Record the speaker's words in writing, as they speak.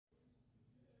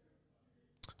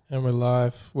And we're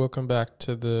live. Welcome back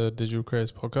to the Digital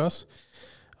Creators Podcast.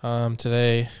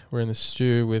 Today we're in the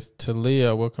studio with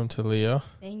Talia. Welcome, Talia.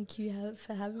 Thank you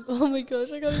for having me. Oh my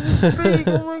gosh, I can't even speak.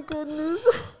 Oh my goodness.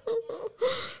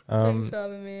 Thanks for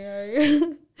having me,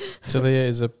 Harry. Talia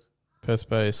is a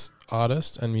Perth-based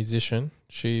artist and musician.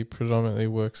 She predominantly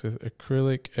works with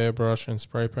acrylic, airbrush and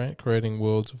spray paint, creating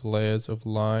worlds of layers of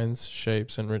lines,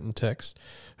 shapes and written text.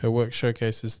 Her work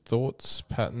showcases thoughts,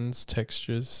 patterns,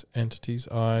 textures, entities,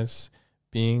 eyes,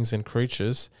 beings and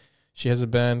creatures. She has a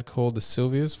band called The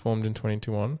Sylvias, formed in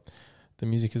 2021. The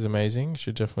music is amazing. You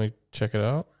should definitely check it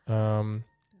out. And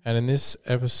in this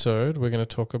episode, we're going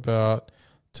to talk about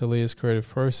Talia's creative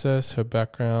process, her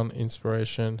background,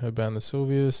 inspiration, her band The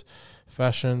Sylvias,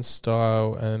 fashion,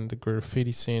 style, and the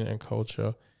graffiti scene and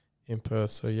culture in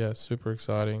Perth. So, yeah, super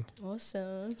exciting.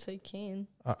 Awesome. I'm so keen.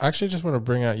 I actually just want to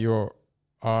bring out your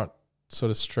art sort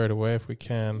of straight away if we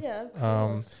can. Yeah, of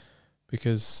course.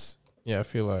 Because, yeah, I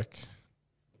feel like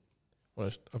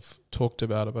I've talked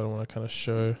about it, but I want to kind of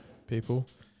show people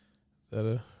that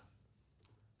are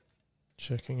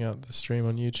checking out the stream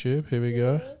on YouTube. Here we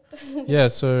go. Yeah,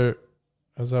 so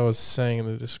as I was saying in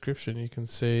the description, you can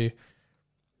see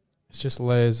it's just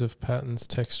layers of patterns,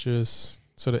 textures,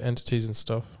 sort of entities and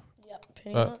stuff. Yep,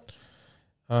 pretty much.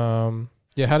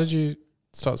 Yeah, how did you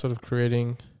start sort of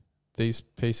creating these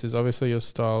pieces? Obviously your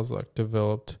style's like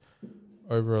developed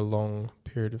over a long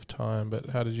period of time, but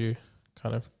how did you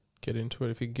kind of get into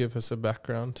it? If you give us a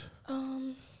background.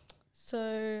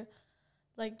 So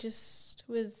like just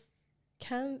with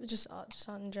just art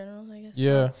in general, I guess.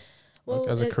 Yeah. Well,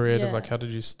 like as a creative, yeah. like how did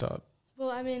you start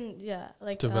Well, I mean, yeah,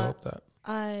 like develop that?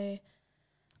 I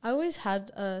always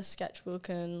had a sketchbook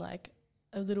and like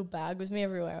a little bag with me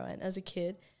everywhere I went as a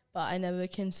kid, but I never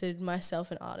considered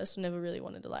myself an artist. I never really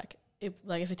wanted to like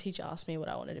if a teacher asked me what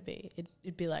I wanted to be,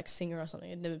 it'd be like singer or something.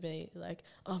 It'd never be like,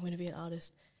 oh, I'm going to be an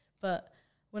artist. But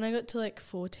when I got to like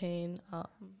 14,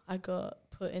 I got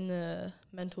put in the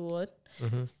mental ward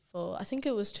for I think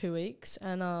it was 2 weeks,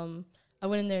 and I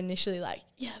went in there initially like,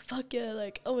 yeah, fuck yeah,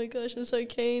 like, oh my gosh, I'm so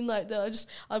keen, like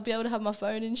I'd be able to have my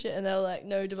phone and shit, and they were like,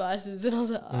 no devices, and I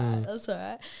was like, alright, that's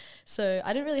alright. So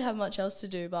I didn't really have much else to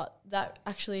do, but that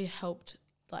actually helped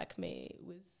like me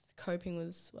with coping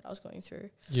with what I was going through.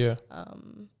 Yeah.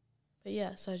 But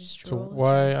yeah, so I just drew. So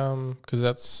why? Because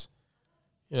that's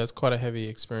it's quite a heavy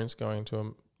experience going to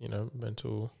a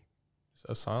mental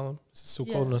asylum. Is it still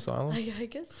called an asylum? I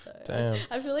guess so. Damn.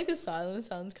 I feel like asylum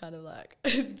sounds kind of like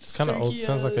it's kind of old.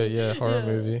 Sounds like a horror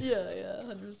movie. Yeah,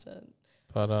 100%.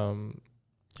 But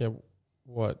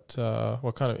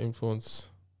what kind of influence?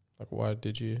 Like, why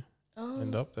did you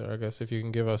end up there? I guess if you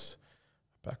can give us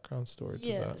a background story to that.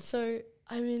 Yeah. So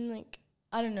I mean, like,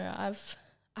 I don't know.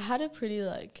 I had a pretty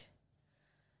like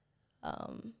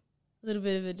little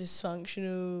bit of a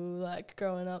dysfunctional like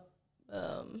growing up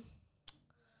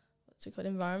what's it called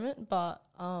environment, but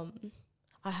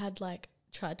I had like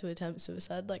tried to attempt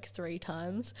suicide like 3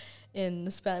 times in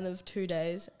the span of 2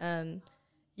 days, and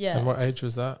yeah. And what age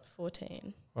was that?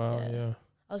 14. Wow. Yeah.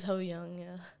 I was hell young,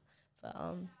 yeah. But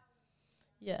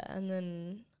yeah, and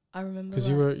then I remember because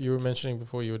you were mentioning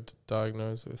before you were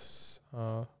diagnosed with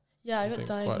I got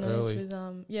diagnosed with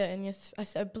in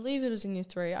I believe it was in year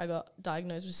 3. I got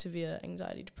diagnosed with severe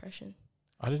anxiety depression.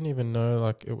 I didn't even know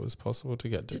like it was possible to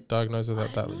get diagnosed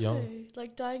with that young.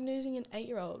 Like diagnosing an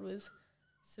 8-year-old with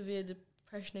severe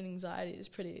depression and anxiety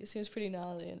seems pretty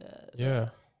gnarly, and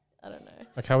I don't know.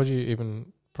 Like how would you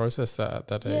even process that at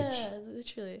that age? Yeah,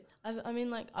 literally. I mean,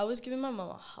 like I was giving my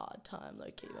mum a hard time,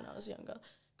 low-key, when I was younger,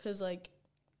 because like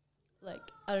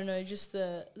I don't know, just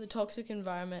the toxic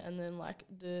environment, and then like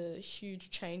the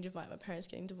huge change of like my parents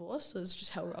getting divorced was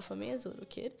just hell rough on me as a little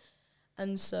kid,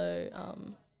 and so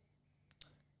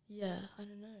I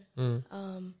don't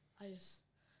know. I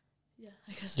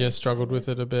guess struggled with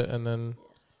it a bit, and then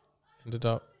ended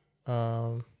up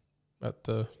at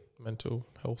the mental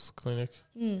health clinic,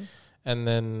 and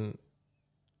then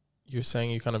you're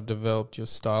saying you kind of developed your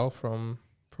style from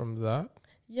that.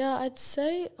 Yeah, I'd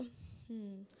say.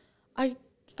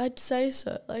 I'd say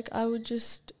so. Like, I would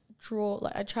just draw,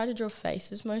 like, I tried to draw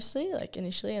faces mostly, like,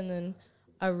 initially, and then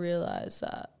I realised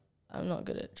that I'm not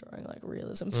good at drawing, like,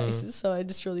 realism faces, so I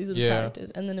just draw these little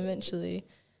characters, and then eventually,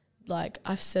 like,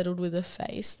 I've settled with a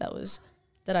face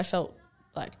that I felt,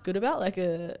 like, good about, like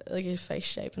a face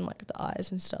shape and, like, the eyes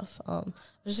and stuff. I was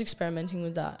just experimenting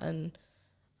with that, and,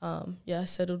 I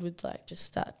settled with, like,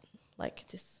 just that, like,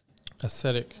 this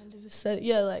aesthetic. Kind of aesthetic.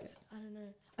 Yeah, like, I don't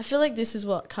know. I feel like this is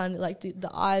what kind of, like, the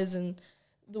eyes and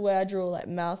the way I draw, like,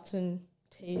 mouths and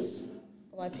teeth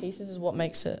on my pieces is what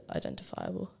makes it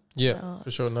identifiable. Yeah,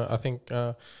 for sure. No, I think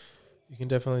you can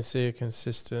definitely see a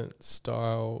consistent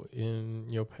style in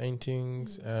your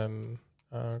paintings and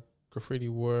graffiti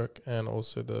work, and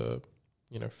also the,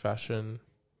 fashion,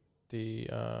 the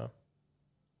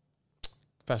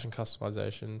fashion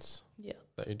customizations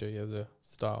that you do as a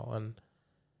style. And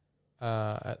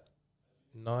at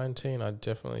 19, I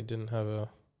definitely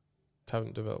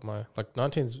haven't developed my,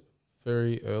 19's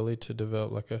very early to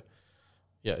develop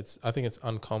I think it's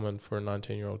uncommon for a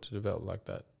 19-year-old to develop like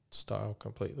that style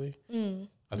completely.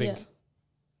 I think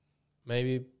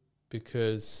maybe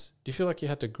because, do you feel like you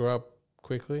had to grow up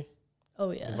quickly?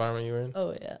 Oh yeah. The environment you were in?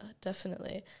 Oh yeah,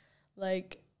 definitely.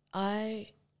 Like I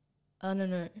don't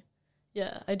know.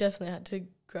 Yeah, I definitely had to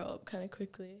grow up kind of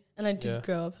quickly, and I did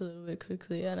grow up a little bit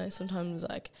quickly, and I sometimes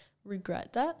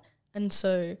regret that. And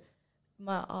so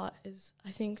my art is,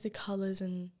 I think the colors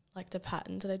and the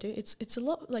patterns that I do, it's a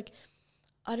lot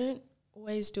I don't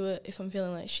always do it if I'm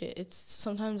feeling like shit.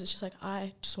 Sometimes it's just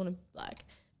I just want to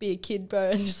be a kid,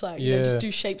 bro, and just just do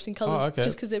shapes and colors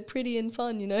just because they're pretty and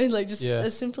fun,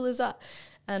 as simple as that.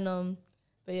 And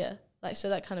but yeah, so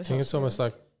that kind of. I think it's almost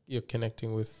like you're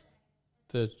connecting with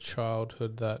the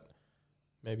childhood that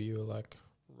maybe you were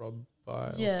robbed by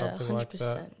or something like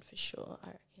that. Yeah, 100% for sure. I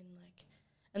reckon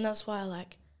and that's why I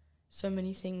like so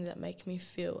many things that make me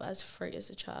feel as free as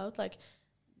a child, like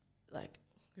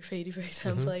graffiti, for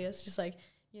example. I guess just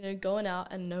going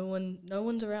out and no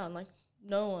one's around,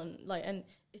 no one, and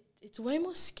it's way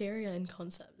more scarier in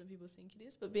concept than people think it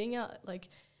is. But being out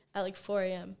at 4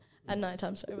 a.m. at night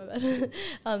time, sorry, my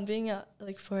bad. Being out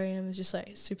at 4 a.m. is just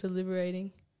super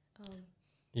liberating.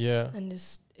 And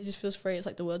it just feels free. It's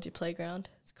like the world's your playground.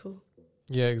 It's cool.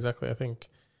 Yeah, exactly. I think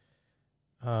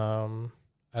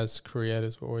as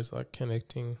creators, we're always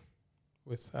connecting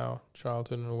with our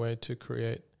childhood in a way to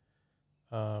create.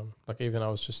 Even I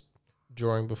was just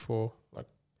drawing before,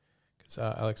 because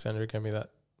Alexandra gave me that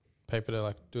paper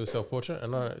to do a self-portrait,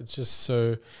 and it's just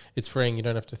it's freeing. You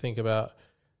don't have to think about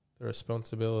the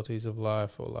responsibilities of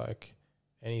life or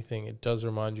anything. It does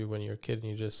remind you when you're a kid,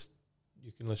 and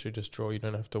you can literally just draw. You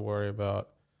don't have to worry about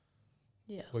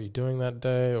what you're doing that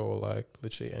day or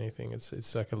literally anything.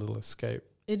 It's like a little escape.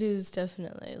 It is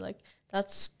definitely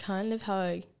that's kind of how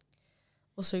I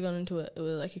also got into it. It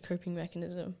was a coping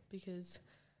mechanism, because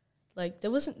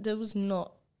there was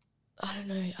not, I don't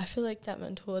know, I feel that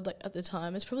mentor at the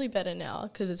time, it's probably better now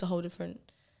because it's a whole different,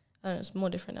 I don't know, it's more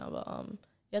different now, but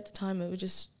at the time it was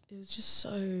just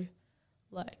so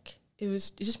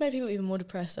it just made people even more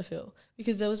depressed, I feel,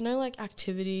 because there was no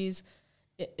activities.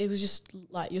 It was just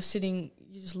you're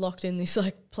just locked in this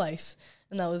place,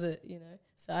 and that was it,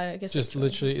 So I guess just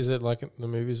literally, is it like in the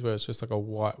movies where it's just a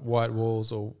white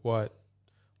walls or white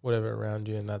whatever around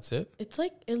you and that's it? It's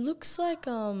it looks like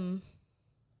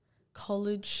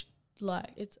college,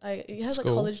 it has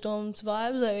School. college dorms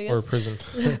vibes, I guess. Or a prison.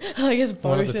 I guess both.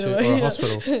 One of the two, or a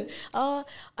hospital.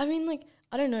 I mean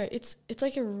I don't know, it's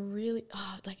a really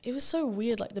it was so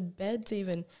weird, the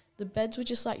beds were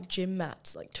just gym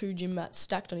mats, 2 gym mats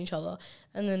stacked on each other,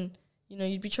 and then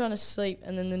you'd be trying to sleep,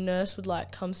 and then the nurse would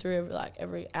like come through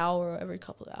every hour or every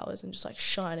couple of hours and just like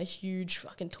shine a huge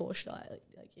fucking torchlight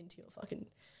into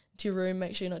your room,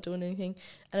 make sure you're not doing anything.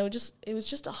 And it's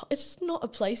just not a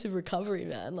place of recovery,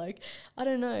 man. I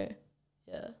don't know.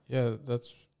 Yeah,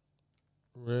 that's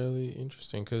really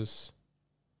interesting because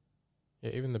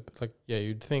even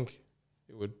you'd think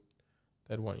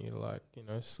they'd want you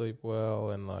to sleep well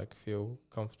and feel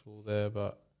comfortable there,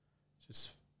 but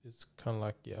it's kind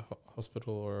of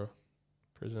hospital or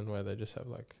prison where they just have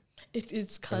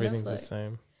it's kind everything's of the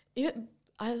same.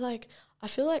 I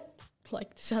feel this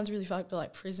sounds really fucked,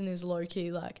 but prison is low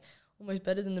key almost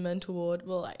better than the mental ward.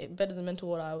 Well, better than the mental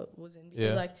ward I was in,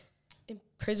 because in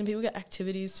prison people get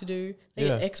activities to do. They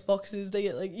get Xboxes. They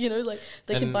get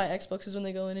they can buy Xboxes when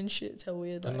they go in and shit. It's how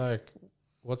weird. And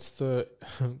what's the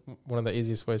one of the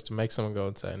easiest ways to make someone go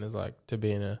insane is to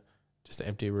be in just an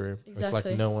empty room with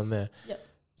no one there. Yep.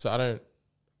 So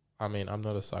I'm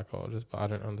not a psychologist, but I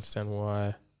don't understand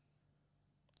why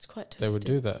it's quite twisted. They would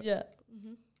do that. Yeah.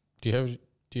 Mm-hmm.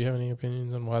 Do you have any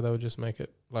opinions on why they would just make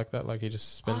it like that? You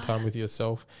just spend time with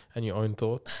yourself and your own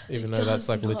thoughts, even though that's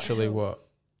literally what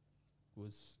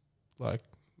was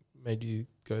made you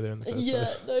go there in the first place.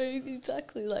 Yeah, no,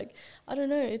 exactly. I don't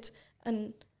know.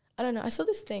 I don't know. I saw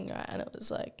this thing, right, and it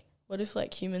was what if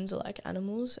humans are like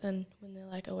animals, and when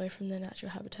they're away from their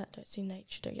natural habitat, don't see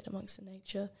nature, don't get amongst the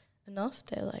nature enough,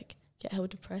 they get hella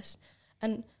depressed.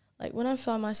 And when I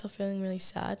find myself feeling really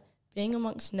sad, being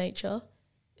amongst nature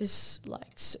is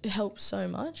it helps so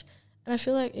much. And I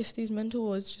feel if these mental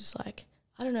wards just I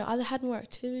don't know, either had more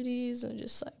activities or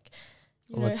just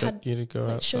you know, like had you to go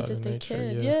like outside showed that in they nature.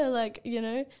 cared. Yeah. Yeah, like, you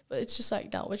know, but it's just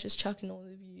like, now we're just chucking all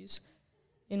the views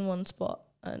in one spot,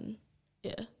 and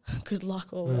yeah, good luck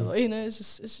or whatever. You know, it's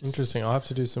just Interesting. I'll have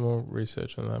to do some more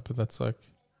research on that, but that's like,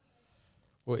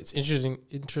 well, it's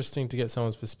interesting to get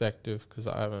someone's perspective, because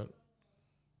I haven't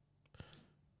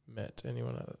met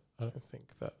anyone. I don't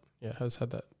think that has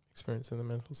had that experience in the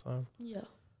mental side. Yeah.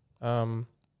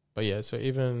 But yeah, so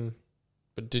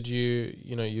but did you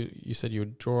said you were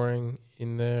drawing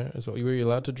in there as well. Were you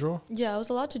allowed to draw? Yeah, I was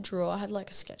allowed to draw. I had like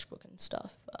a sketchbook and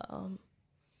stuff. But,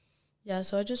 yeah,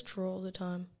 so I just draw all the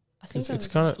time. I think It's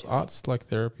kind of art's like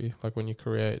therapy, like when you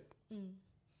create.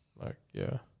 Like,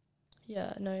 yeah.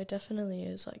 Yeah, no, it definitely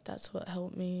is. Like, that's what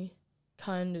helped me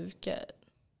kind of get,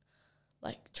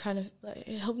 like,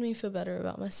 it helped me feel better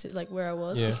about like where I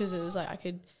was, because it was like I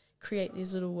could create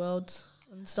these little worlds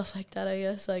and stuff like that, I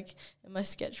guess, like in my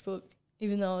sketchbook,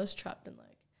 even though I was trapped in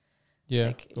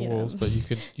the walls, but you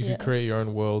could create your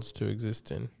own worlds to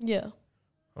exist in. Yeah.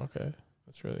 Okay,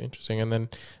 that's really interesting. And then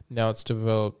now it's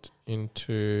developed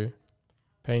into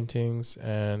paintings,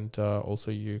 and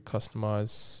also you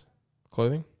customize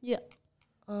clothing. Yeah.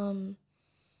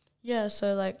 Yeah,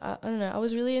 so like I don't know, I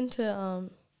was really into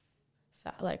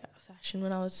fashion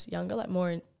when I was younger, like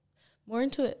more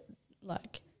into it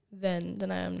like then than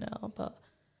I am now, but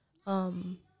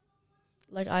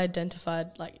like I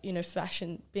identified like, you know,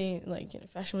 fashion being like, you know,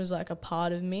 fashion was like a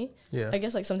part of me. Yeah. I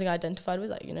guess like something I identified with,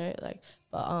 like, you know, like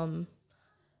but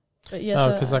yeah.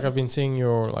 No, because like I've been seeing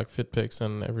your like fit pics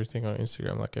and everything on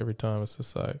Instagram. Like every time it's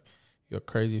just like you got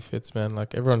crazy fits, man.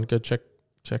 Like everyone go check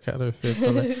out her fits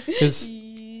on there. Because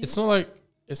it's not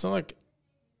like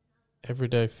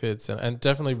everyday fits, and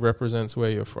definitely represents where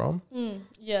you're from.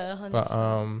 Yeah, 100%.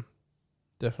 But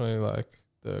definitely like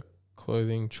the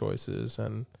clothing choices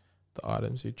and the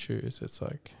items you choose. It's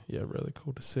like, yeah, really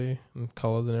cool to see, and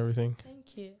colors and everything.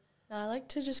 Thank you. Now I like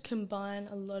to just combine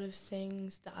a lot of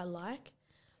things that I like,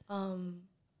 and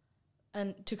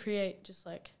to create just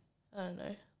like, I don't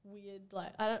know, weird,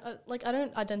 like I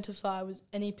don't identify with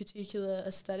any particular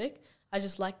aesthetic. I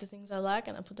just like the things I like,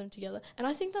 and I put them together, and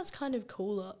I think that's kind of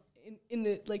cooler. In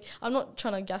the, like, I'm not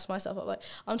trying to gas myself up, like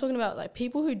I'm talking about like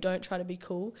people who don't try to be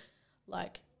cool,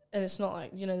 like, and it's not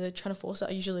like, you know, they're trying to force it,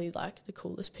 are usually like the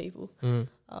coolest people. Yeah,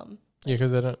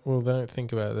 because they don't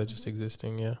think about it, they're just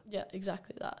existing. Yeah,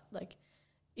 exactly that. Like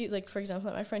for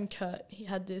example, like my friend Kurt, he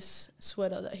had this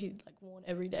sweater that he'd like worn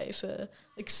every day for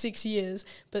like 6 years,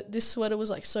 but this sweater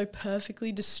was like so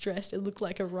perfectly distressed, it looked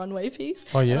like a runway piece.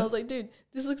 Oh yeah. And I was like, dude,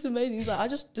 this looks amazing. He's like,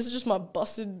 this is just my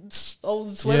busted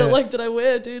old sweater like that I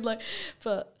wear, dude. Like,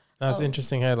 but that's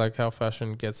interesting. How like how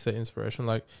fashion gets the inspiration.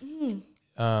 Like,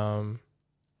 they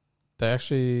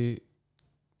actually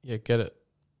get it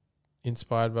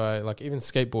inspired by like even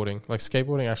skateboarding. Like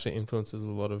skateboarding actually influences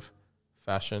a lot of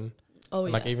fashion. Oh,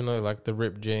 yeah. Like even though like the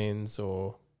ripped jeans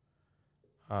or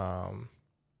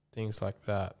things like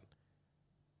that.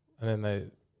 And then they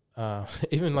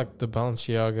even like the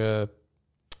Balenciaga,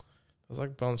 there's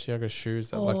like Balenciaga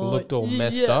shoes that like looked all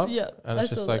messed up. Yeah. And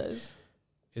it's just like those.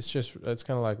 It's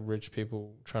kind of like rich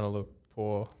people trying to look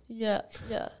poor. Yeah,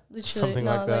 literally. Something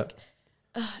like that.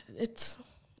 It's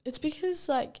because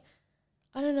like,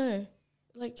 I don't know.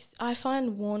 Like, I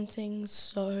find worn things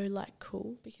so, like,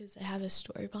 cool because they have a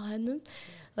story behind them.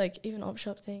 Like, even op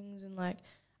shop things and, like,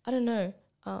 I don't know.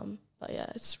 But, yeah,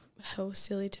 it's hell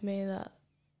silly to me that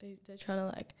they're trying to,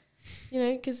 like, you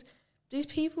know, because these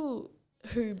people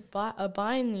who are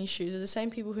buying these shoes are the same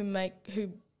people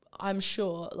who I'm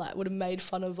sure, like, would have made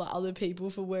fun of, like, other people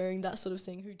for wearing that sort of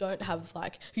thing who don't have,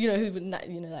 like, you know, who would,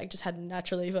 like, just had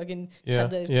naturally fucking just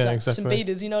had exactly. Some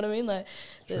beaters, you know what I mean? Like,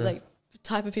 like,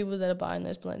 type of people that are buying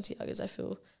those Balenciagas, I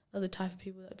feel, are the type of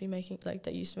people that be making, like,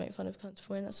 that used to make fun of cunts for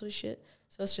wearing that sort of shit.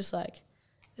 So it's just like,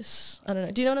 I don't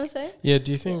know. Do you know what I'm saying? Yeah.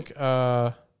 Do you think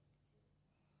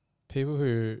people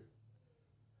who,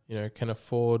 you know, can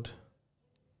afford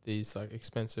these like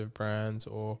expensive brands,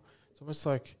 or it's almost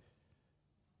like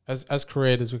as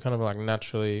creators, we're kind of like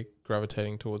naturally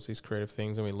gravitating towards these creative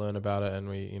things, and we learn about it and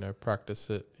we, you know,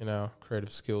 practice it in our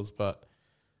creative skills, but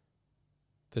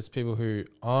there's people who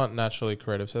aren't naturally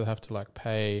creative, so they have to like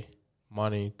pay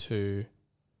money to,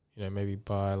 you know, maybe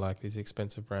buy like these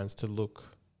expensive brands to look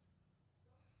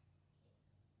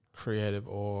creative,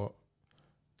 or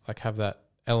like have that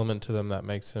element to them that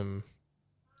makes them,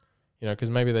 you know, because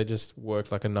maybe they just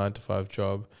work like a 9-to-5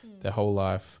 job their whole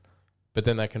life, but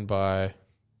then they can buy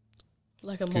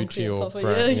like a Gucci or puffer.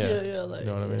 brand. Yeah, like, you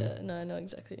know what I mean? Yeah, no, I know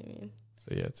exactly what you mean.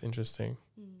 So yeah, it's interesting.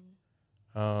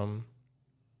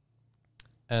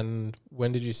 And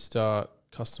when did you start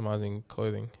customizing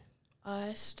clothing?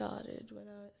 I started when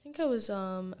I think I was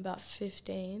about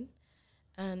 15,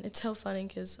 and it's hell funny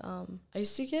because I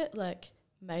used to get like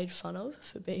made fun of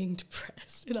for being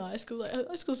depressed in high school. Like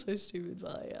high school's so stupid,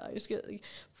 but like, I used to get like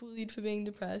bullied for being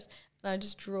depressed, and I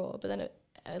just draw. But then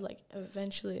like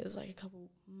eventually, as like a couple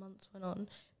months went on,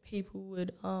 people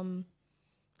would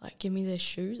like give me their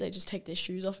shoes. They just take their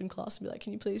shoes off in class and be like,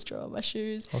 "Can you please draw on my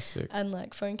shoes?" Oh, sick. And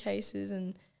like phone cases,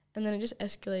 and then it just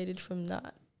escalated from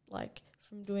that, like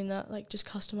from doing that, like just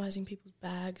customizing people's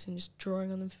bags and just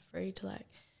drawing on them for free, to like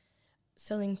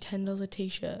selling $10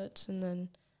 t-shirts, and then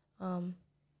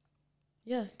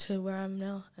to where I'm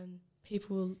now. And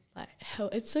people like, hell,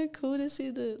 it's so cool to see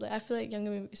I feel like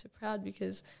younger me would be so proud,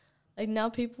 because like now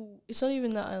people, it's not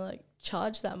even that I like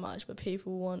charge that much, but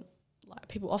people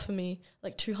offer me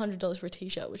like $200 for a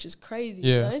t-shirt, which is crazy.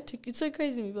 Yeah. You know? It's so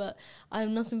crazy to me, but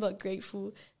I'm nothing but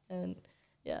grateful. And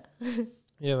yeah.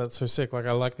 Yeah, that's so sick. Like,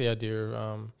 I like the idea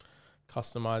of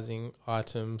customizing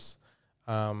items.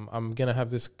 I'm going to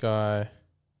have this guy,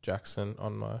 Jackson,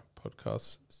 on my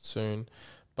podcast soon.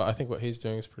 But I think what he's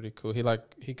doing is pretty cool. He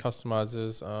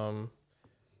customizes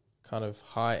kind of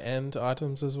high-end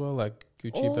items as well, like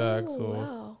Gucci bags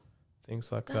or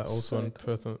things like that. Also in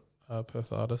cool.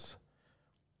 Perth artists.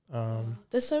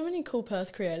 There's so many cool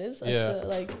Perth creatives. Yeah.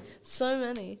 Like, so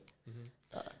many. Mm-hmm.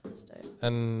 That's dope.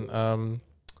 And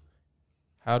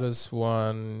how does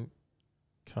one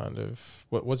kind of...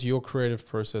 What's your creative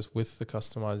process with the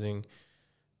customizing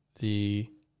the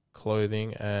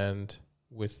clothing and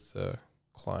with the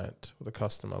client or the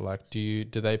customer? Like, do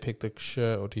they pick the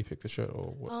shirt, or do you pick the shirt,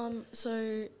 or what?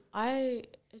 So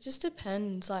it just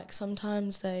depends. Like,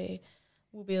 sometimes they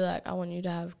will be like, I want you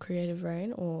to have creative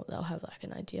reign, or they'll have like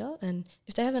an idea, and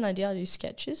if they have an idea, I'll do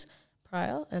sketches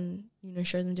prior and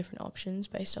show them different options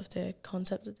based off their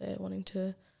concept that they're wanting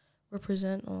to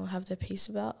represent or have their piece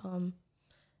about. And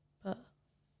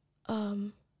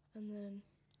then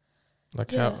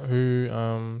like, who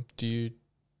do you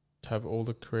have all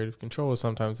the creative control, or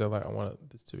sometimes they're like, I want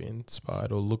this to be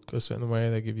inspired or look a certain way,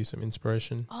 they give you some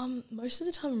inspiration? Most of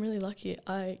the time I'm really lucky.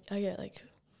 I get like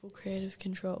full creative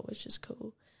control, which is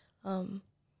cool,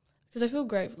 because I feel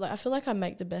great. Like, I feel like I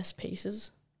make the best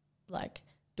pieces, like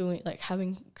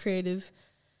having creative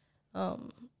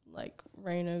like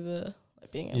reign over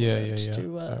like being able to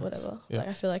do whatever. Yeah. Like,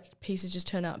 I feel like pieces just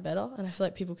turn out better, and I feel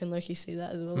like people can low-key see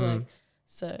that as well. Like,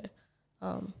 so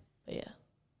but yeah.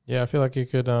 Yeah, I feel like you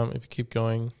could, if you keep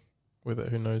going with it,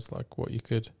 who knows, like, what you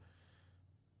could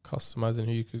customize and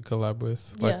who you could collab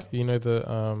with. Like,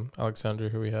 the Alexandria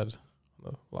who we had,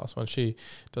 the last one, she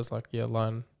does, like,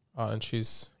 line art, and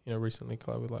she's, recently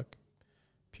collabed with, like,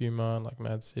 Puma and, like,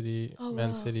 Man City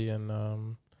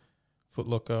and Foot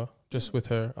Locker, just with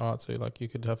her art. So, like, you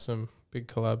could have some big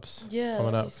collabs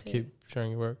coming up. Keep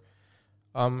sharing your work.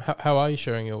 How are you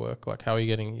sharing your work? Like, how are you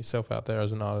getting yourself out there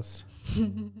as an artist?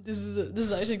 This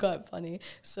is actually quite funny.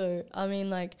 So, I mean,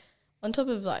 like, on top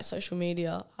of like social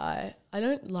media, I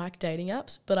don't like dating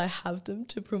apps, but I have them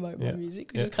to promote my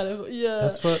music, which is kind of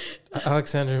That's what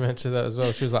Alexandra mentioned that as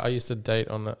well. She was like, I used to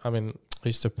I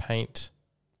used to paint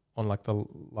on like the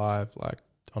live, like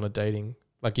on a dating.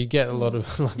 Like, you get a lot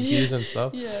of like views and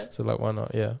stuff. Yeah. So like, why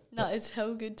not? Yeah. No, it's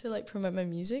hell good to like promote my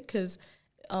music, because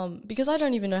I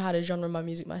don't even know how to genre my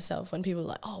music myself. When people are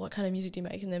like, oh, what kind of music do you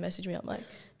make? And they message me, I'm like,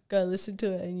 go listen to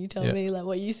it and you tell me like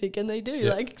what you think, and they do.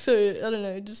 Like, so I don't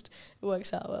know, it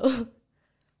works out well.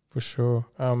 For sure.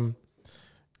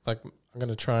 Like, I'm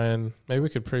gonna try and maybe we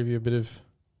could preview a bit of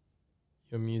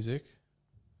your music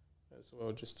as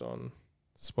well, just on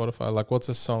Spotify. Like, what's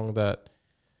a song that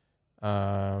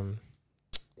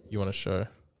you want to show?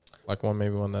 Like, one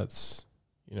that's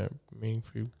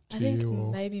meaningful to you.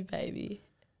 Or maybe Baby.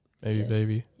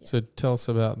 Baby. Yeah. So tell us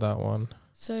about that one.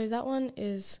 So that one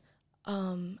is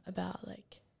about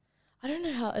like, I don't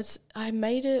know how I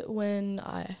made it when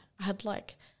I had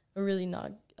like a really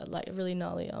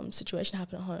gnarly situation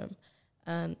happen at home,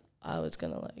 and I was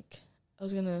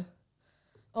gonna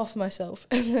off myself,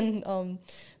 and then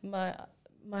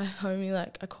my homie,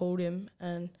 like, I called him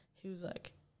and he was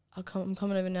like, I'm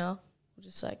coming over now, we'll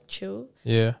just like chill.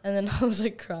 Yeah. And then I was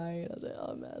like crying, and I was like,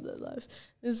 oh man,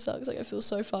 this sucks, like I feel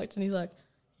so fucked. And he's like,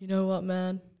 you know what,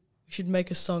 man, we should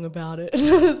make a song about it. And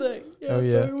I was like,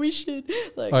 bro, we should.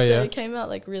 Like, it came out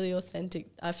like really authentic,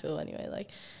 I feel, anyway. Like,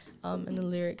 and the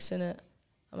lyrics in it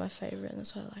are my favorite, and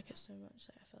that's why I like it so much.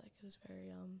 Like, I feel like it was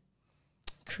very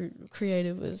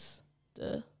creative with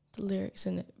the lyrics,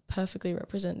 and it perfectly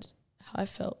represented how I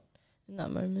felt in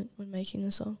that moment when making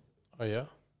the song. Oh yeah.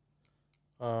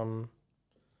 Alright,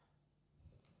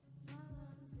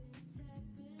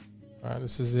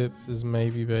 this is it. This is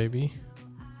Maybe Baby.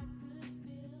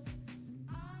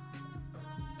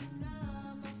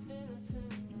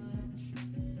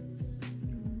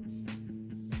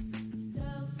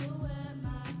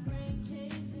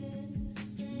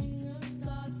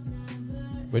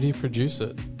 Where do you produce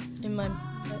it? In my, I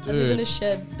Dude, live in a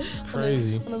shed.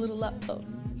 Crazy. on a little laptop.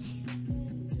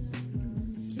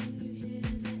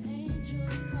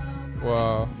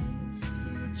 Wow.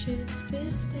 Dude,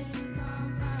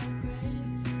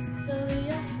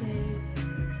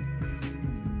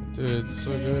 it's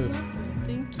so good.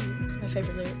 Thank you. It's my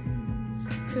favorite lyric.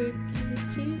 Crooked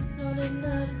teeth on an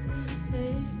ugly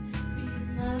face. Feel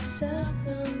myself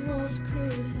the most cruel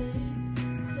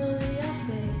hate. Slowly I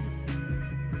fade.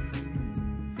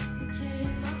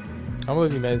 I can't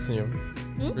believe you made this in your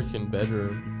freaking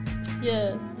bedroom.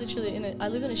 Yeah, literally. I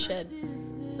live in a shed,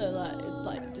 so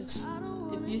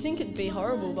you think it'd be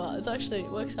horrible, but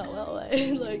it works out well.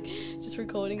 Like just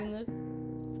recording in the,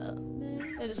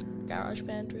 just garage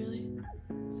band really.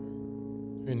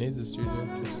 Who needs a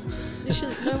studio? Just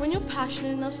Literally, no. When you're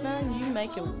passionate enough, man, you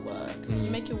make it work. You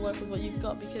make it work with what you've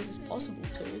got because it's possible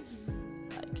to.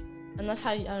 And that's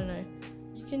how I don't know.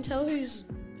 You can tell who's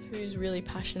really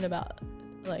passionate about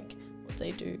what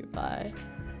they do by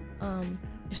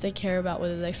if they care about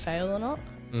whether they fail or not.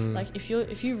 Like if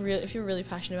you're really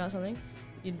passionate about something,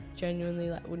 you genuinely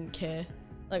wouldn't care.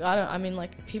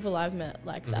 People I've met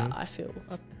that I feel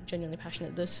are genuinely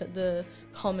passionate. The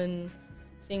common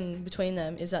thing between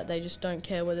them is that they just don't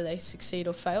care whether they succeed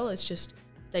or fail. It's just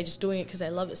they just doing it because they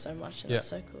love it so much, and that's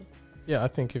so cool. Yeah, I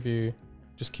think if you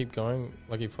just keep going,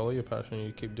 you follow your passion,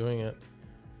 you keep doing it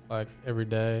every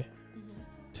day,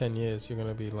 10 years you're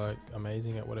gonna be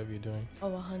amazing at whatever you're doing. Oh,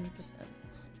 100%.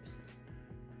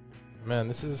 Man,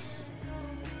 this is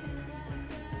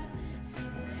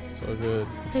so good.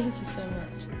 Thank you so much.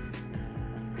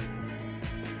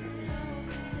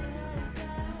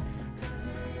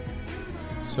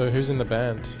 So who's in the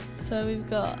band? So we've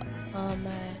got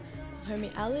my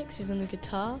homie Alex, he's on the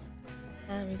guitar,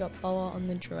 and we got Boa on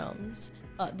the drums.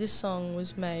 But this song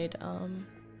was made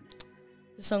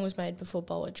before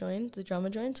Boa joined, the drummer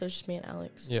joined, so it's just me and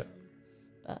Alex. Yeah.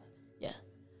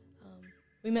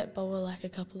 We met Boa a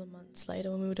couple of months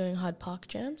later when we were doing Hyde Park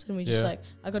jams, and we just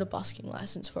I got a busking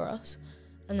license for us,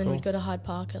 and then we'd go to Hyde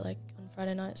Park at on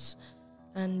Friday nights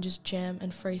and just jam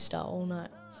and freestyle all night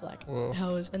for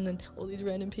hours, and then all these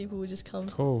random people would just come.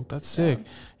 Cool, that's sick.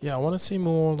 Yeah, I want to see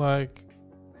more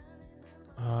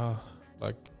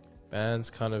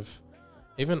bands kind of.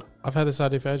 Even I've had this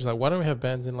idea for ages. Why don't we have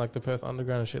bands in the Perth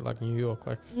Underground and shit, New York?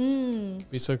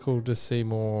 It'd be so cool to see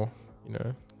more,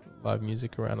 live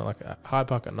music around it. Hyde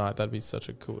Park at night, that'd be such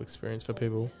a cool experience for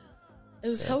people. It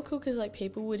was hell cool because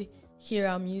people would hear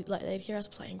our music, they'd hear us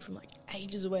playing from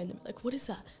ages away, and they'd be like, "What is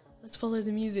that? Let's follow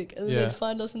the music." And then they'd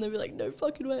find us, and they'd be like, "No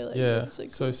fucking way!" That's so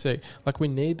cool. So sick. We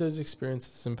need those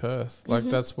experiences in Perth.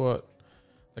 That's what,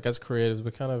 as creatives,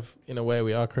 we're kind of, in a way,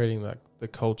 we are creating the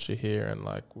culture here, and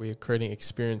we're creating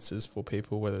experiences for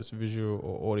people, whether it's visual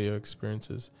or audio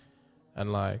experiences, and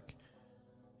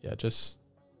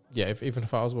even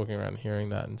if I was walking around hearing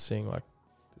that and seeing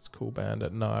this cool band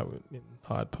at night in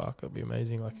Hyde Park, it'd be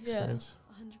amazing experience.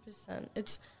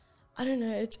 100%. I don't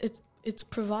know, it's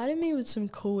provided me with some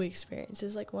cool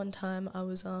experiences. One time I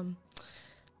was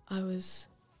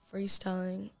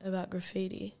freestyling about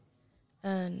graffiti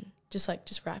and just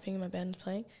rapping and my band was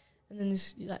playing, and then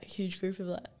this huge group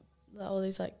of all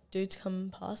these dudes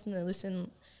come past and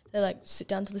they sit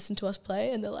down to listen to us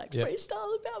play, and they're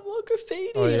freestyle about more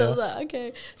graffiti. And I was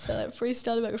okay. So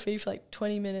freestyle about graffiti for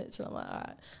 20 minutes, and I'm all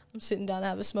right, I'm sitting down to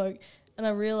have a smoke, and I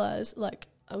realised I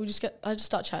just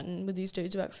start chatting with these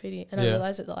dudes about graffiti, and I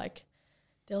realised that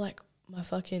they're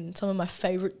some of my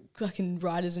favourite fucking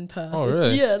writers in Perth. Oh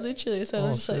really? Yeah, literally. So it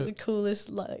was just the coolest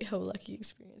whole lucky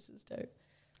experience is dope.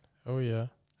 Oh yeah.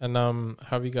 And how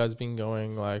have you guys been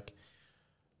going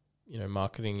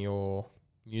marketing your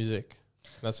music?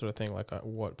 That sort of thing,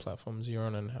 what platforms you're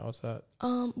on and how's that?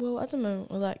 Well, at the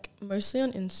moment, we're mostly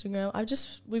on Instagram.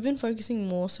 We've been focusing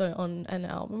more so on an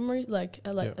album,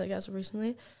 as of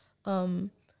recently,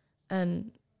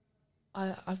 and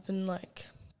I've been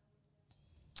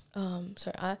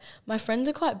my friends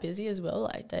are quite busy as well.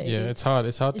 It's hard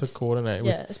to coordinate.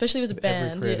 Yeah, especially with the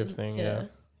band. Every creative thing. Yeah,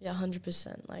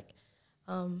 100%.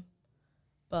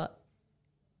 But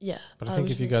yeah. But I think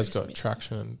if you guys got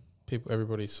traction and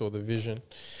everybody saw the vision.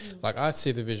 I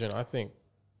see the vision. I think,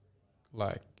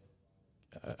 I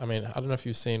don't know if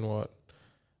you've seen what,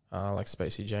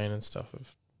 Spacey Jane and stuff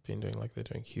have been doing. They're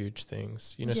doing huge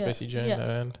things. Spacey Jane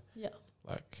and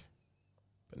but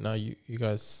no, you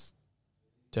guys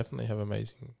definitely have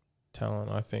amazing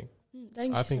talent. I think.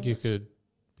 Thank you. I think so you much. could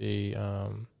be,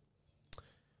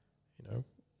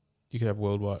 you could have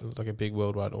worldwide, a big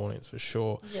worldwide audience for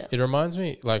sure. Yeah. It reminds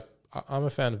me, I'm a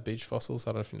fan of Beach Fossils.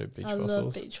 I don't know if you know Beach I Fossils.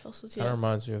 love Beach Fossils. Kind Yeah. of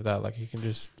reminds me of that. Like you can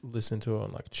just listen to it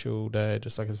on like a chill day.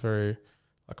 Just like it's very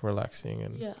like relaxing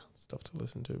and Yeah. stuff to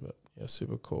listen to. But yeah,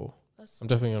 super cool. That's I'm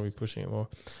definitely gonna be pushing it more.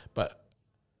 But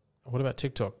what about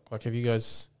TikTok? Like, have you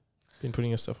guys been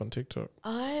putting your stuff on TikTok?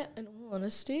 in all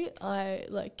honesty, I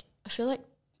feel like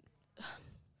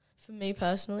for me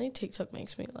personally, TikTok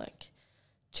makes me like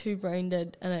too brain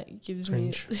dead, and it gives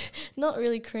Cringe. me not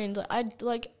really cringe.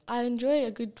 I enjoy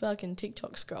a good fucking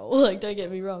TikTok scroll. Like, don't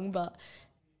get me wrong, but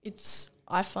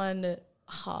I find it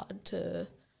hard to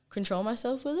control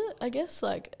myself with it. I guess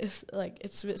if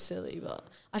it's a bit silly, but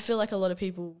I feel like a lot of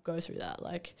people go through that.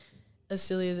 Like, as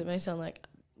silly as it may sound,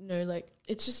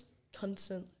 it's just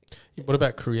constant. What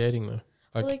about creating though?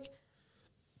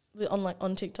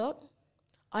 On TikTok,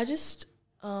 I just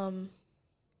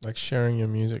like sharing your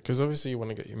music, because obviously you want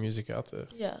to get your music out there.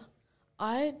 yeah,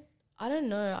 I don't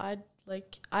know.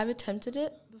 I've attempted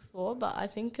it before, but I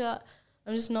think that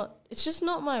I'm just not. It's just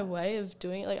not my way of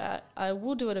doing it. Like I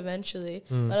will do it eventually,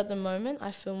 but at the moment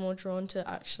I feel more drawn to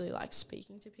actually like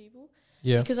speaking to people.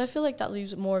 Yeah, Because I feel like that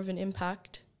leaves more of an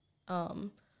impact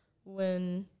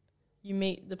when you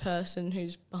meet the person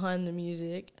who's behind the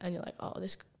music and you're like, oh,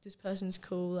 this person's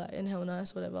cool, like, and how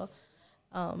nice, whatever.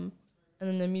 And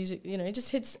then the music, it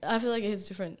just hits. I feel like it hits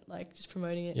different, like just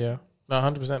promoting it. yeah, no,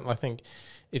 100%. I think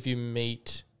if you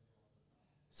meet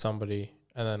somebody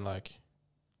and then like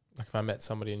if I met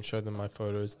somebody and showed them my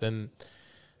photos, then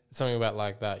it's something about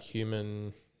like that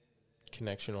human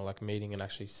connection, or like meeting and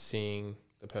actually seeing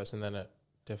the person, then it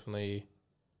definitely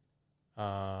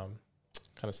kind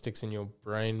of sticks in your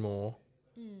brain more,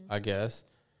 I guess.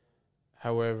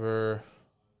 However,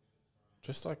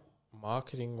 just like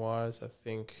marketing wise, I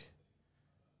think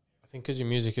because your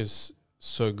music is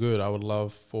so good, I would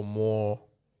love for more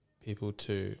people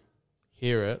to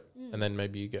hear it, and then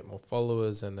maybe you get more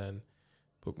followers and then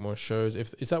book more shows.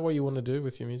 Is that what you want to do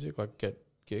with your music, like get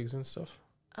gigs and stuff?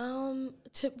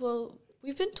 Well,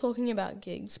 we've been talking about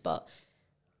gigs, but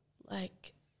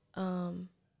I'm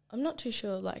not too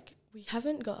sure. Like, we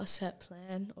haven't got a set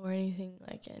plan or anything,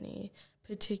 like any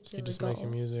particular You're just goal.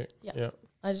 making music. Yeah.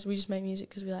 We just make music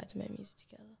because we like to make music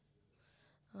together.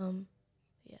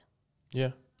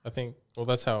 Yeah, I think, well,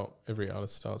 that's how every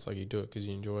artist starts. Like, you do it because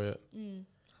you enjoy it. 100%.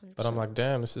 But I'm like,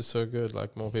 damn, this is so good.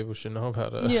 Like, more people should know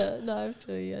about it. Yeah, no, I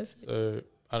feel you. So,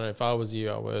 I don't know, if I was you,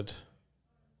 I would,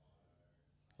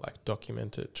 like,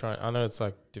 document it. I know it's,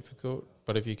 like, difficult,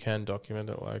 but if you can document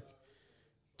it, like,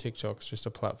 TikTok's just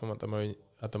a platform at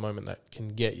the moment that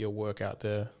can get your work out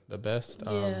there the best.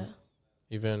 Yeah.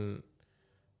 Even,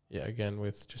 again,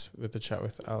 with the chat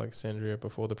with Alexandria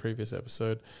before the previous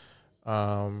episode,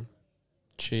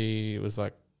 she was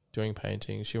like doing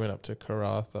painting. She went up to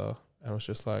Karatha and was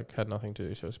just like, had nothing to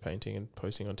do. She was painting and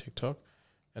posting on TikTok,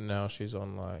 and now she's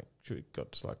on she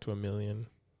got to 1 million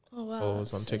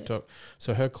followers on TikTok.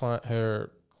 So her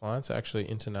clients are actually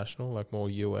international, like more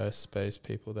US based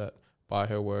people that buy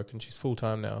her work, and she's full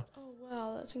time now. Oh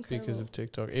wow, that's incredible. Because of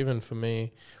TikTok. Even for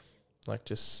me, like,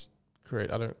 just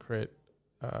I don't create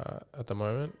at the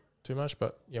moment too much,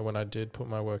 but yeah, when I did put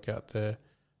my work out there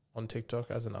on TikTok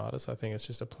as an artist, I think it's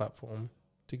just a platform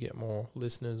to get more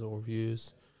listeners or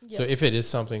views. Yep. So if it is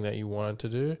something that you wanted to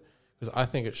do, because I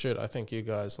think it should, I think you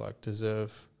guys like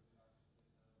deserve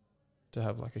to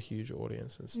have like a huge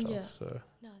audience and stuff. Yeah. So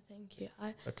no, thank you.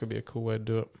 That could be a cool way to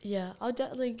do it. Yeah, I'll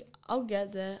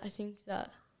get there. I think that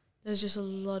there's just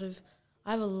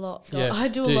I have a lot. Yeah, I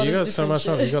do dude, a lot. You of got so much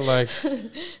shit. on. You got like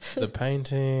the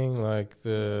painting, like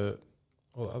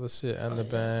all the other shit, and the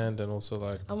band, and also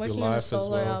like I'm your working life on a as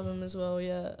solo well. album as well.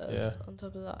 Yeah. On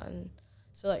top of that, and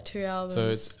so like 2 albums.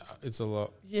 So it's a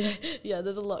lot. Yeah.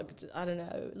 There's a lot. I don't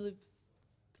know.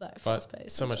 Like fast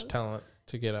paced. So much talent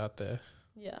to get out there.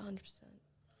 Yeah, 100%.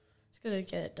 It's gotta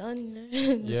get it done,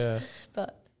 Yeah.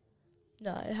 But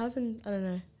no, it happened. I don't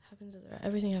know.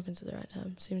 Everything happens at the right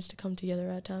time. Seems to come together at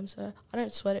the right time. So I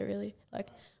don't sweat it really. Like,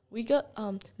 we got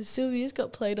the Sylvias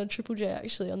got played on Triple J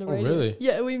actually on the radio. Really?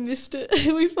 Yeah, we missed it.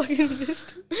 We fucking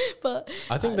missed it. But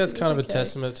I think that's kind of a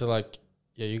testament to like,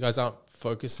 you guys aren't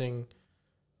focusing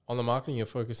on the marketing. You're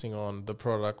focusing on the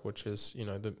product, which is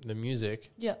the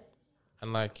music. Yeah.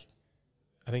 And like,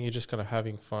 I think you're just kind of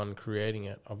having fun creating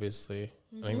it. Obviously,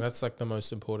 I think that's like the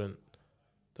most important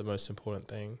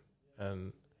thing.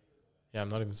 And yeah, I'm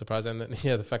not even surprised. And then,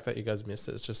 the fact that you guys missed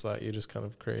it, it's just like you're just kind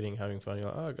of creating, having fun. You're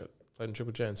like, oh, I got played in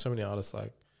Triple J, and so many artists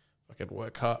like I could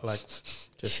work hard, like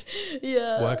just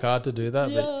work hard to do that.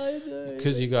 Yeah, but I know.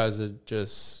 because you guys are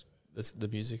just the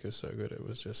music is so good, it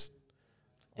was just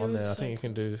on there. I think you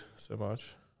can do so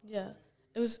much. Yeah,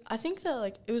 it was. I think that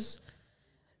like it was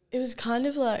kind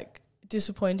of like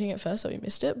disappointing at first that we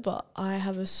missed it, but I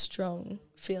have a strong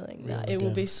feeling that it will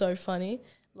be so funny.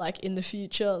 Like in the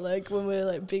future, like when we're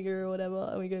like bigger or whatever,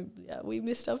 and we go, yeah, we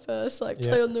missed our first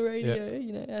play on the radio.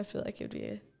 You know, I feel like it'd be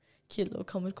a cute little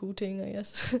comical thing, I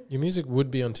guess. Your music would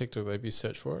be on TikTok though if you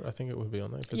search for it. I think it would be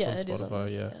on there. If it's on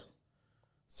Spotify, yeah.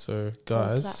 So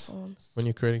guys, when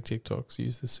you're creating TikToks,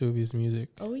 use the Sylvia's music.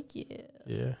 Oh yeah.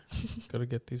 Yeah. Gotta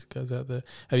get these guys out there.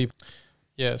 Have you?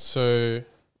 Yeah. So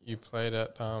you played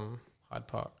at Hyde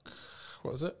Park.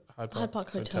 What was it? Hyde Park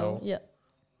Hotel. Yeah.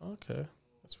 Okay,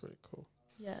 that's pretty cool.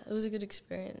 Yeah, it was a good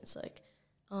experience. Like,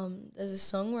 there's a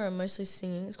song where I'm mostly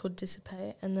singing. It's called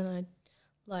Dissipate, and then I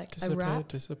rap.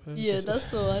 Dissipate. Yeah, that's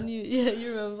the one. You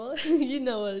remember? You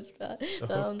know what it's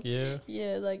about.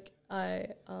 Yeah, like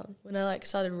when I like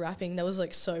started rapping, that was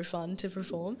like so fun to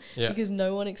perform because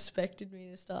no one expected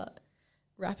me to start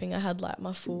rapping. I had like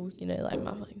my full, like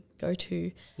my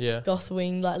go-to goth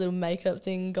wing, like little makeup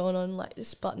thing going on, like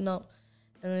this button up,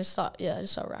 and I just start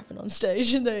rapping on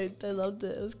stage, and they loved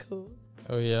it. It was cool.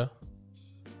 Oh yeah,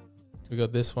 we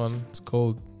got this one. It's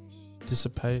called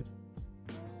Dissipate.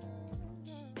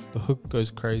 The hook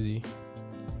goes crazy.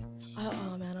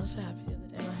 Oh man, I was so happy the other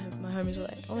day. My homies were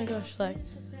like, "Oh my gosh, like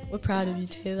we're proud of you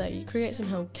too. Like you create some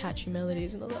hell catchy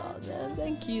melodies." And I was like, "Oh man,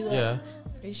 thank you." Like, yeah,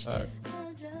 appreciate it.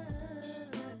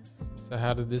 So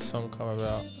how did this song come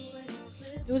about?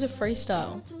 It was a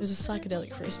freestyle. It was a psychedelic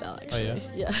freestyle, actually. Oh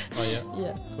yeah. Oh yeah.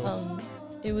 Yeah. Cool.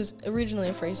 It was originally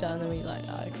a freestyle, and then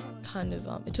I kind of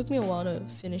it took me a while to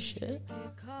finish it,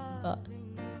 but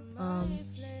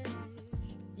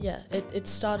it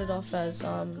started off as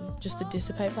just the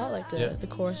Dissipate part, like the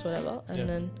chorus, whatever, and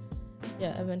then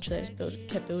eventually I just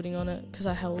kept building on it because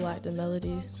I held like the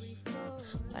melodies,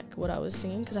 like what I was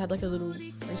singing, because I had like a little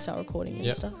freestyle recording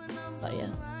and stuff. But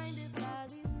yeah.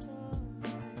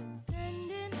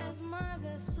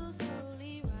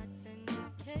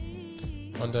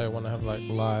 One day I want to have like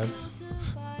live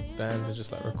bands and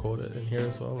just like record it in here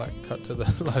as well, like cut to the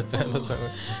live band or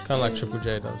something, kind of like Triple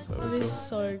J does. That'd be cool.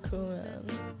 So cool, man.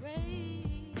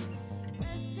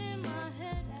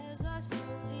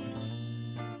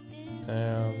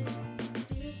 Damn.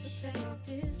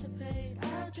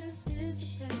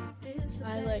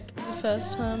 I like the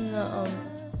first time that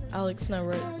Alex and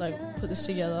I put this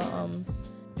together,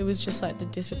 it was just like the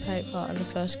Dissipate part and the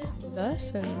first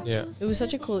verse, and it was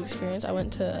such a cool experience. I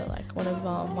went to like one of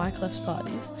Wyclef's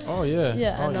parties. Oh yeah.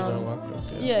 Yeah, and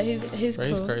Wyclef, he's cool.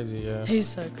 He's crazy, yeah. He's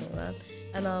so cool, man.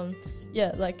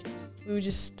 And like we were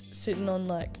just sitting on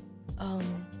like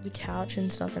the couch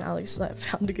and stuff, and Alex like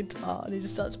found a guitar and he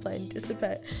just starts playing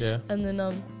Dissipate. Yeah. And then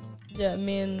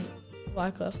me and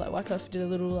Wyclef did a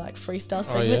little like freestyle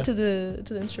segment to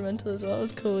the instrumental as well. It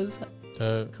was cool. It was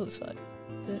cool as fuck.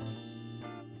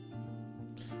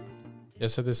 Yeah,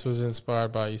 so this was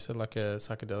inspired by, you said, like a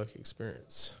psychedelic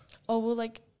experience. Oh, well,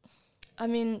 like, I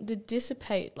mean, the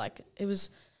Dissipate, like, it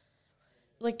was,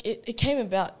 like, it came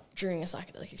about during a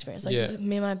psychedelic experience. Like,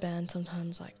 me and my band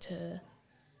sometimes like to,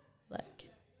 like,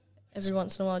 every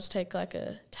once in a while just take, like,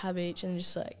 a tab each and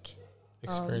just, like...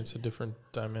 experience a different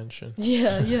dimension.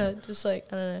 Yeah, just,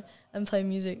 like, I don't know, and play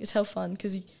music. It's hell fun,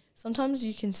 because sometimes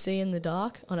you can see in the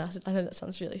dark on acid. I know that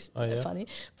sounds really funny,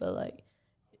 but, like...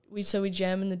 We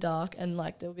jam in the dark, and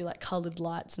like there'll be like coloured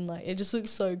lights, and like it just looks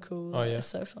so cool. Oh yeah, it's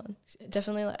so fun. It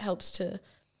definitely like helps to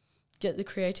get the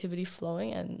creativity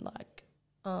flowing, and like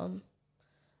I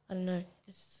don't know,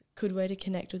 it's a good way to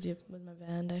connect with my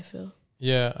band, I feel.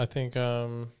 Yeah, I think I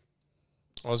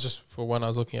was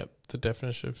looking at the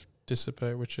definition of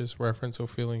dissipate, which is reference or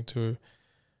feeling to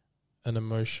an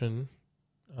emotion.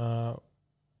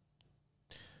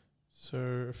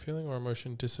 So a feeling or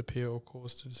emotion disappear or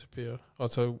cause to disappear.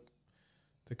 Also,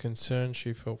 the concern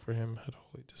she felt for him had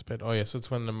wholly dissipated. Oh, yes, it's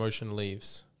when an emotion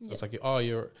leaves. So it's like,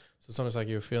 so it's almost like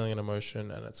you're feeling an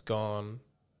emotion and it's gone.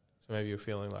 So maybe you're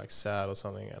feeling like sad or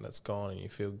something and it's gone and you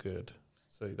feel good.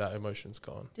 So that emotion's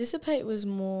gone. Dissipate was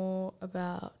more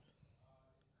about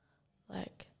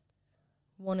like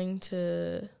wanting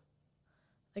to,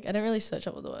 like, I don't really search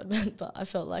up what the word meant, but I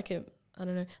felt like it, I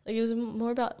don't know, like it was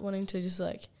more about wanting to just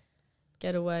like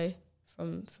get away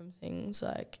from things.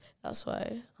 Like that's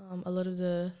why a lot of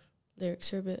the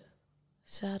lyrics are a bit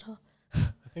sadder.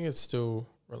 I think it still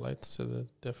relates to the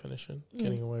definition,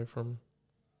 getting away from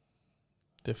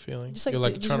the feeling. Just like you're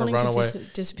like trying to run away.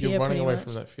 Disappear. You're running away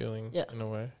from that feeling in a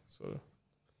way, sort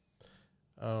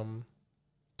of.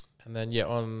 And then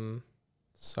on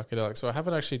psychedelic. So I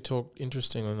haven't actually talked.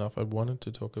 Interestingly enough, I wanted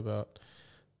to talk about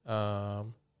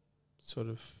sort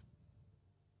of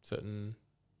certain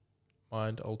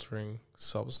mind-altering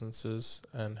substances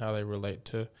and how they relate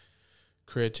to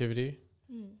creativity.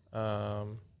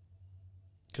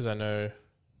 because I know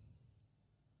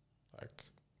like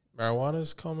marijuana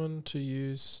is common to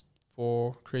use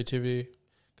for creativity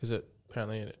because it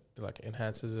apparently like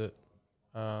enhances it.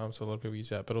 So a lot of people use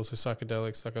that, but also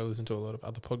psychedelics. Like I listen to a lot of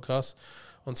other podcasts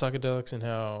on psychedelics and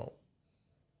how,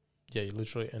 you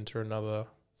literally enter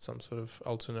some sort of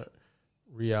alternate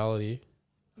reality.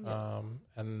 Yeah.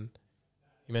 And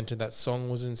you mentioned that song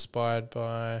was inspired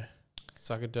by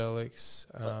psychedelics,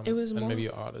 It was and more, maybe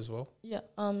art as well. yeah.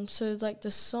 So like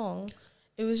the song,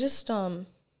 it was just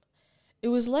it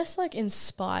was less like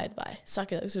inspired by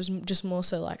psychedelics. It was just more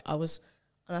so like I was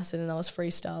on acid and I was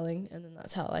freestyling, and then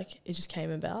that's how like it just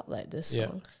came about, like this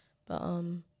song. But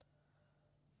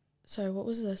so what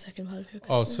was the second part of your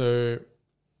question?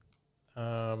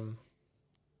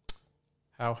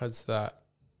 How has that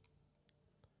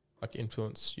like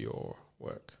influenced your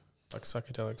work, like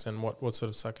psychedelics, and what sort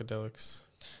of psychedelics?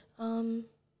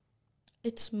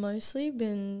 It's mostly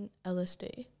been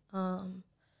LSD.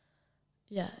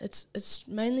 Yeah, it's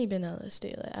mainly been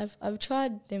LSD. Like I've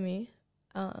tried Demi,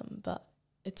 but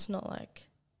it's not like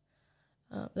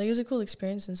it was a cool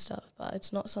experience and stuff, but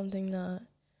it's not something that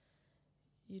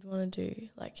you'd want to do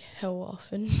like hell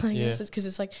often. I guess it's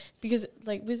because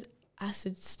with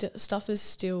acid stuff is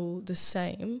still the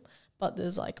same, but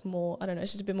there's like more. I don't know.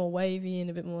 It's just a bit more wavy and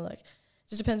a bit more like. It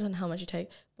just depends on how much you take.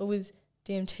 But with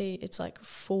DMT, it's like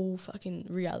full fucking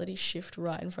reality shift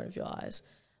right in front of your eyes,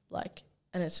 like,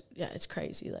 and it's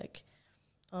crazy. Like,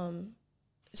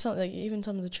 it's not like even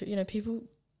some of the people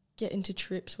get into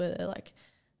trips where they're like,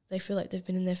 they feel like they've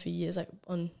been in there for years, like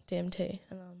on DMT,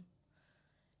 and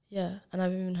and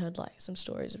I've even heard like some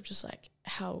stories of just like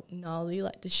how gnarly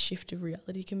like the shift of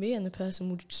reality can be, and the person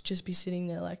will just be sitting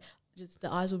there like, just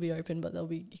the eyes will be open, but they'll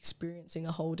be experiencing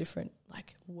a whole different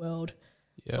like world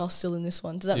while still in this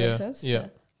one. Does that make sense? Yeah.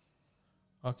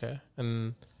 Okay.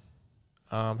 And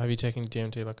have you taken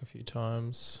DMT like a few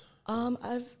times?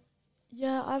 I've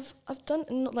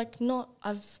done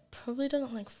I've probably done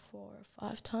it like 4 or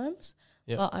 5 times.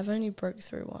 Yeah. But I've only broke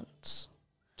through once.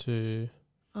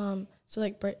 So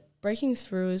like breaking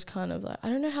through is kind of like, I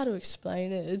don't know how to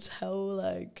explain it. It's how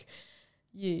like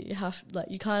you have like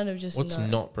you kind of just what's know.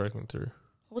 not breaking through?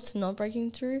 What's not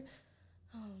breaking through?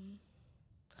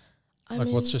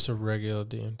 What's just a regular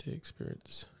DMT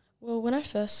experience? Well, when I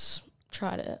first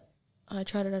tried it, I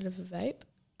tried it out of a vape,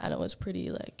 and it was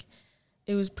pretty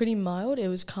it was pretty mild. It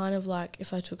was kind of like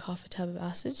if I took half a tab of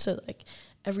acid, so like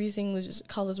everything was just,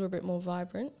 colours were a bit more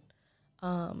vibrant,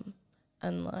 and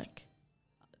like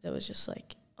there was just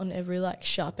like on every like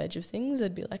sharp edge of things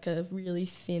there'd be like a really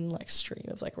thin like stream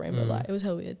of like rainbow light. It was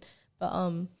hell weird, but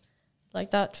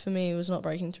like that for me was not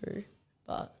breaking through.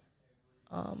 But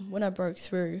when I broke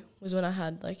through was when I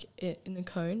had like it in a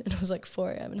cone, and it was like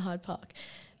 4 a.m. in Hyde Park,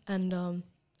 and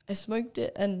I smoked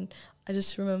it, and I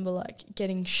just remember like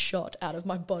getting shot out of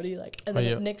my body, like, and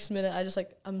then the next minute I just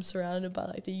like, I'm surrounded by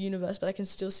like the universe, but I can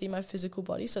still see my physical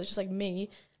body, so it's just like me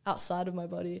outside of my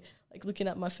body, like looking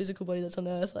at my physical body that's on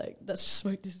earth, like that's just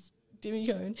smoked this Demi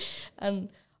cone, and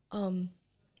I'm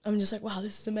just like, wow,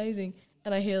 this is amazing.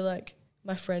 And I hear like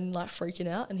my friend like freaking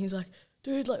out, and he's like,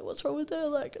 dude, like what's wrong with her,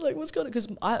 like what's going on, because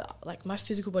I like my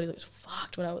physical body looks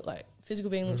fucked when I was like physical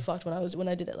being looked fucked when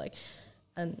I did it, like,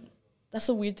 and that's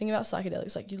the weird thing about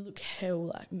psychedelics, like you look hell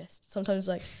like messed sometimes,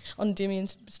 like on Demi and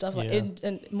stuff, like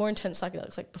and more intense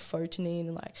psychedelics like buffotinine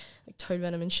and like toad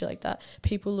venom and shit like that,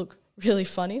 people look really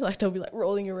funny, like they'll be like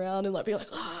rolling around and like be like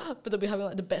but they'll be having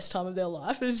like the best time of their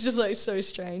life. It's just like so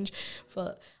strange.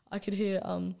 But I could hear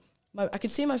I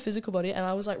could see my physical body, and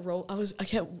I was like I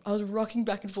was rocking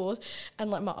back and forth, and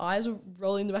like my eyes were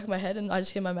rolling in the back of my head, and I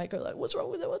just hear my mate go like, what's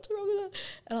wrong with it,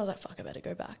 and I was like, fuck, I better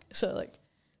go back. So like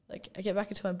I get back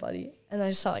into my body, and I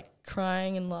just start like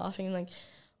crying and laughing, and like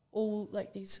all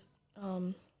like these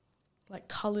like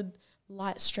coloured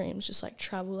light streams just like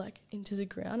travel like into the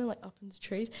ground and like up into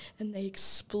trees, and they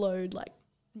explode like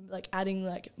adding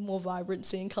like more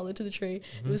vibrancy and colour to the tree.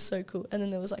 It was so cool. And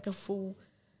then there was like a full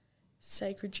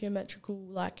sacred geometrical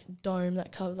like dome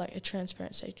that covered, like a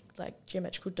transparent like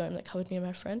geometrical dome that covered me and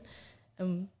my friend.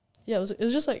 Yeah, it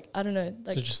was just like, I don't know,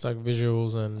 like, so just like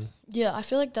visuals. And yeah, I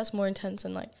feel like that's more intense,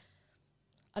 and like,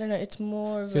 I don't know, it's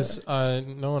more of because I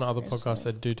know on other podcasts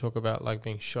they do talk about like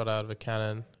being shot out of a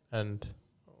cannon and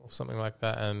or something like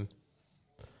that, and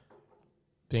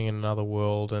being in another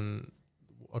world, and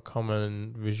a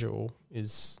common visual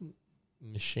is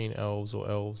machine elves or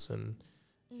elves, and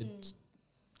it's,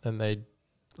 and they,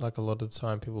 like, a lot of the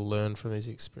time people learn from these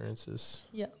experiences.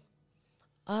 Yeah,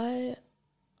 I've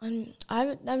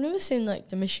never seen like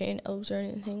the machine elves or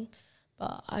anything,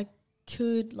 but I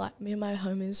could, like, me and my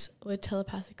homies were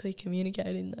telepathically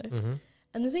communicating though.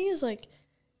 And the thing is, like,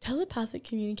 telepathic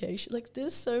communication. Like,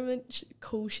 there's so much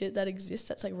cool shit that exists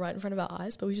that's like right in front of our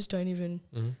eyes, but we just don't even.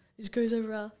 It just goes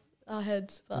over our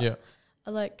heads. But Yeah.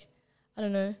 I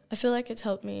don't know. I feel like it's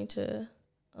helped me to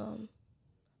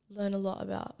learn a lot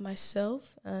about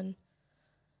myself and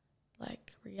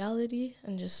like reality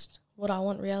and just what I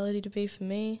want reality to be for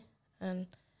me. And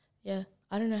yeah,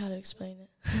 I don't know how to explain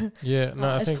it. Yeah, no,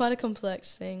 I it's think, quite a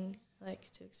complex thing,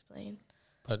 like, to explain.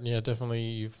 but yeah, definitely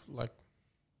you've like,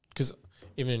 because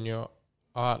even in your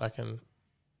art, I can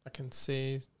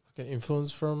see like an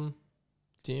influence from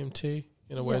DMT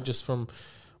in a way, Yeah. just from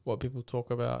what people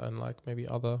talk about and like maybe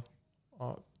other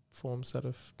art forms that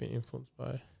have been influenced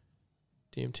by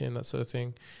DMT and that sort of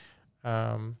thing.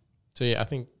 So yeah, I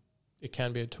think it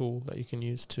can be a tool that you can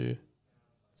use to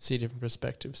see different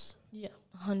perspectives. Yeah,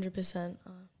 100%.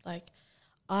 Like,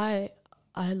 I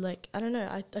don't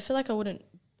know. I feel like I wouldn't,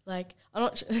 like, I'm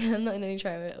not I'm not in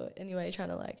any way trying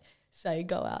to like say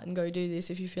go out and go do this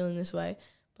if you're feeling this way,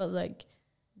 but like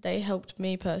they helped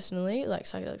me personally. Like,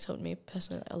 psychedelics helped me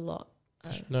personally a lot.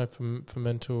 No, for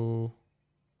mental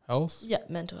health. Yeah,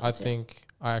 mental health.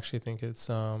 I actually think it's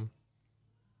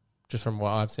just from what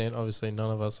I've seen. Obviously,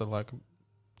 none of us are like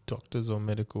doctors or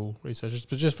medical researchers,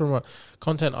 but just from what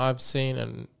content I've seen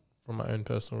and from my own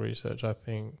personal research, I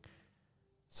think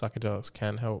psychedelics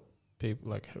can help people,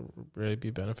 like really be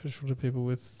beneficial to people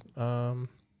with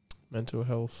mental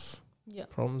health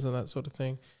problems and that sort of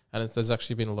thing. And there's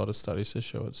actually been a lot of studies to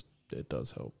show it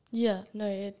does help. Yeah, no,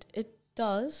 it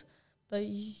does, but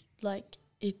like,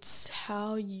 it's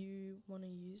how you want to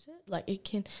use it. Like, it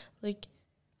can, like,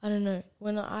 I don't know.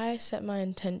 When I set my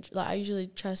intention, like, I usually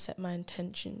try to set my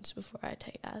intentions before I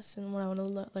take acid, and when I want to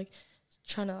learn, like,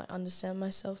 trying to like understand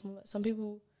myself more. Some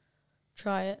people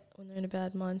try it when they're in a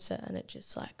bad mindset, and it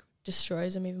just like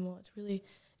destroys them even more.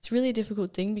 It's really a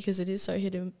difficult thing because it is so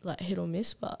hit or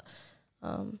miss. But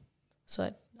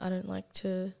so I don't like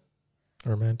to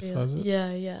romanticize it.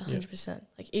 Yeah, 100%.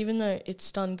 Like, even though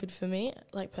it's done good for me,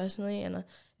 like, personally, and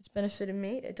it's benefited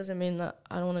me, it doesn't mean that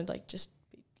I don't want to like just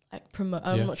like promote.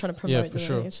 I'm not trying to promote. For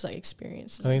sure. It's just like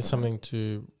experience. I think it's something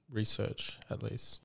to research at least.